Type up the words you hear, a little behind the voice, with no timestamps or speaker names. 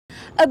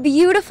A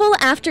beautiful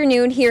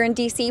afternoon here in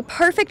D.C.,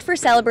 perfect for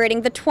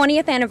celebrating the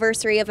 20th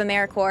anniversary of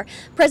AmeriCorps.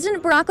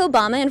 President Barack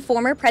Obama and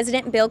former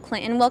President Bill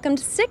Clinton welcomed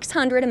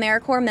 600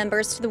 AmeriCorps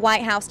members to the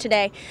White House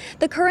today.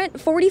 The current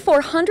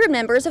 4,400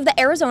 members of the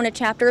Arizona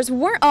chapters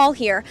weren't all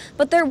here,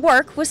 but their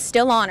work was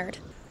still honored.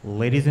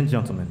 Ladies and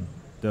gentlemen,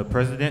 the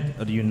President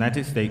of the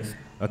United States,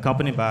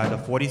 accompanied by the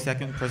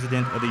 42nd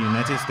President of the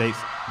United States,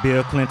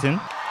 Bill Clinton.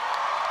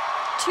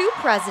 Two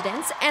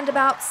presidents and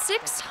about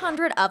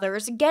 600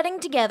 others getting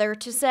together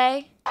to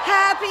say,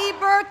 Happy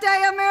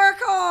birthday,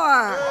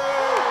 AmeriCorps!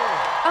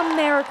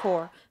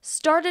 AmeriCorps,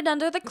 started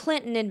under the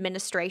Clinton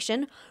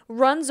administration,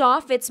 runs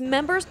off its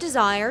members'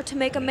 desire to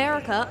make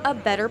America a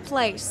better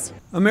place.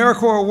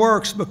 AmeriCorps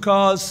works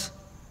because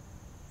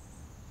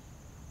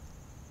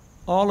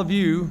all of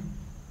you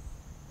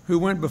who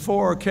went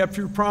before kept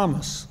your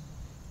promise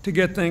to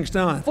get things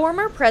done.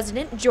 Former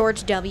President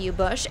George W.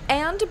 Bush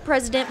and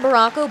President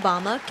Barack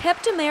Obama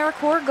kept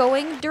AmeriCorps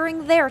going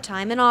during their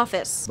time in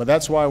office. But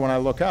that's why when I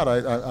look out,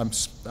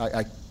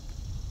 I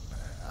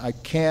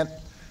can't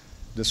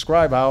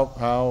describe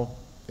how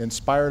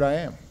inspired I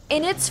am.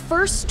 In its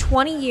first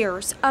 20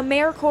 years,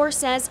 AmeriCorps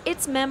says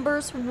its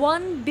members'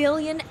 1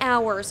 billion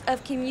hours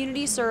of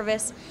community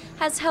service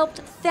has helped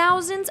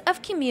thousands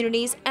of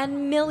communities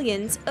and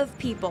millions of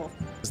people.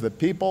 The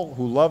people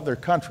who love their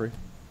country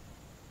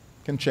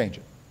can change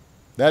it.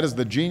 That is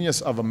the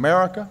genius of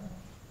America.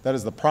 That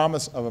is the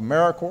promise of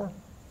AmeriCorps.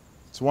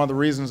 It's one of the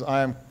reasons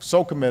I am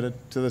so committed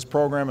to this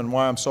program and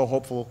why I'm so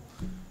hopeful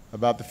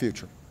about the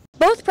future.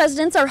 Both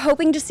presidents are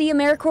hoping to see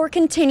AmeriCorps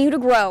continue to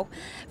grow.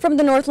 From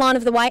the North Lawn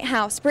of the White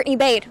House, Brittany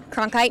Bade,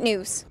 Cronkite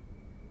News.